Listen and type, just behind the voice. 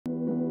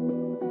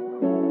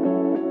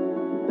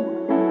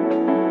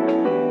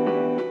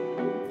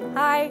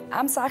Hi,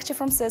 I'm Saartje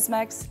from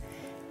Sysmex.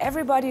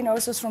 Everybody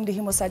knows us from the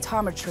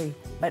Haematology,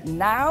 but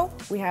now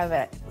we have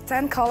a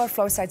 10-color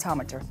flow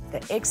cytometer, the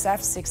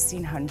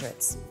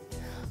XF-1600.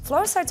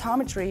 Flow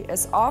cytometry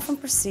is often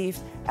perceived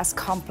as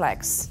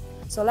complex.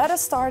 So let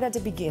us start at the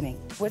beginning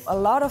with a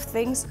lot of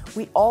things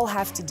we all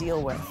have to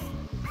deal with,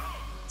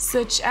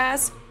 such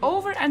as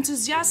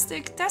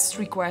over-enthusiastic test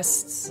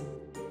requests,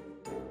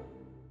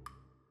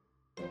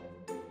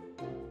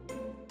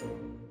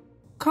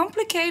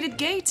 complicated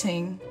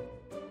gating,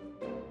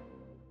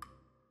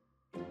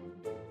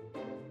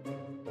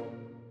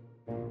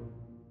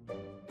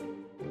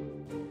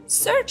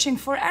 searching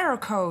for error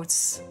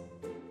codes,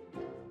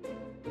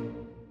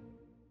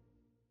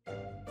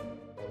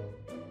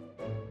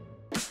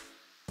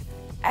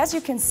 as you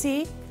can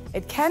see,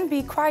 it can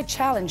be quite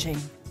challenging.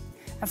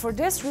 And for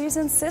this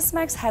reason,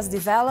 Sysmex has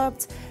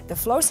developed the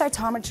flow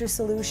cytometry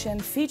solution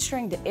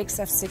featuring the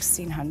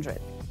XF-1600.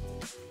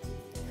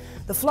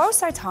 The flow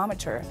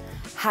cytometer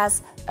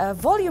has a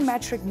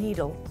volumetric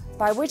needle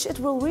by which it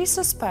will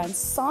resuspense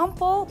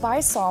sample by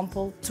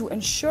sample to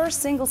ensure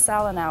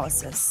single-cell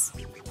analysis.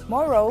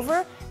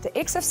 Moreover, the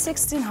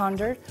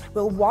XF-1600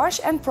 will wash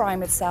and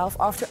prime itself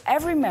after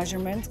every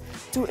measurement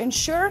to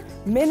ensure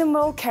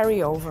minimal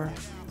carryover.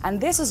 And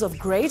this is of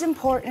great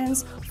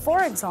importance,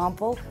 for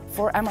example,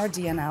 for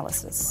MRD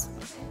analysis.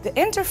 The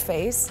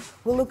interface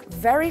will look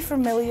very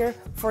familiar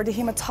for the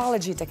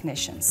hematology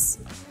technicians.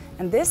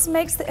 And this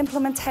makes the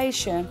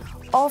implementation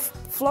of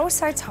flow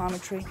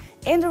cytometry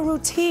in the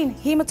routine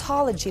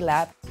hematology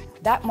lab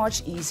that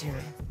much easier.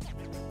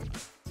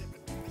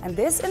 And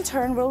this in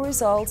turn will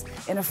result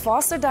in a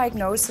faster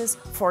diagnosis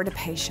for the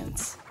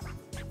patient.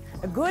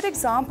 A good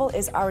example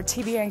is our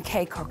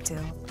TBNK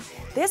cocktail.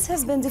 This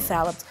has been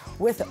developed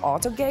with the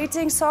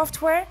auto-gating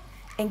software,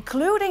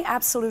 including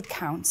absolute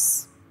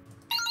counts.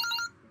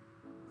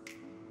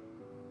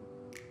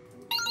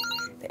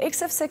 The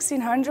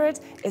XF-1600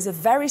 is a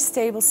very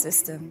stable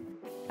system,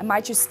 and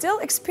might you still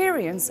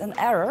experience an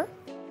error,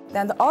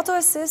 then the Auto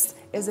Assist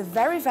is a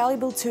very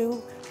valuable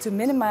tool to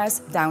minimize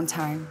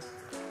downtime.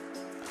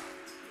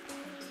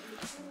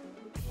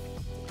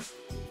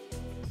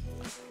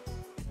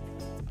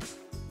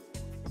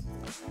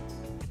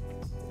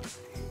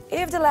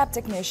 If the lab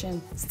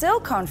technician still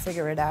can't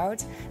figure it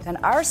out, then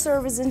our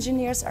service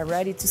engineers are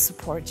ready to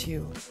support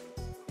you.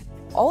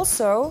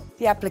 Also,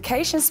 the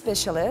application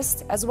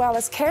specialist, as well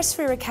as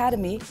CareSphere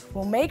Academy,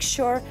 will make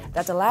sure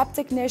that the lab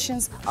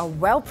technicians are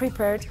well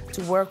prepared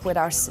to work with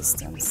our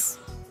systems.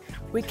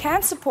 We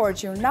can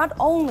support you not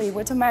only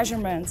with the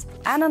measurement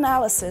and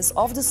analysis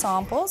of the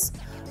samples,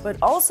 but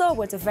also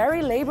with the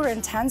very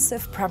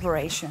labor-intensive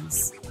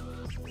preparations.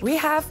 We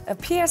have a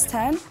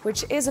PS10,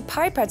 which is a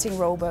pipetting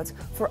robot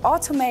for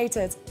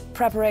automated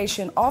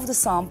preparation of the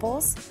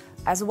samples,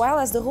 as well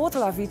as the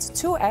Rotelavit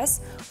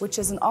 2S, which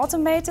is an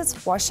automated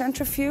wash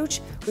centrifuge,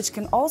 which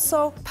can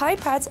also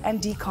pipette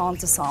and decant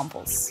the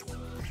samples.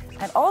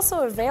 And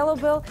also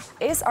available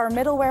is our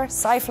middleware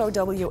CyFlow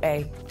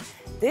WA.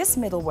 This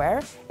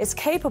middleware is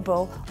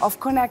capable of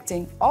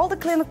connecting all the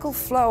clinical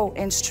flow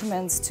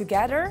instruments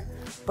together,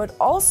 but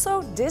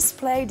also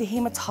display the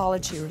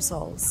hematology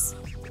results.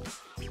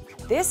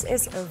 This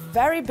is a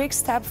very big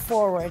step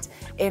forward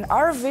in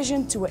our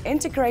vision to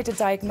integrated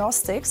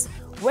diagnostics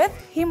with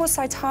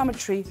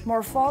hemocytometry,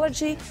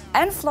 morphology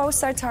and flow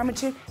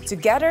cytometry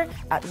together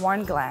at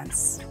one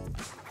glance.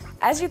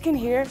 As you can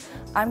hear,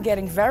 I'm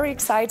getting very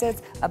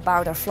excited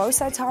about our flow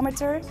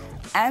cytometer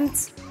and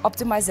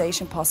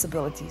optimization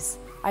possibilities.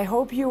 I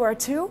hope you are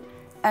too,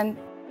 and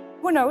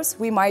who knows,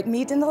 we might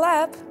meet in the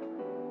lab.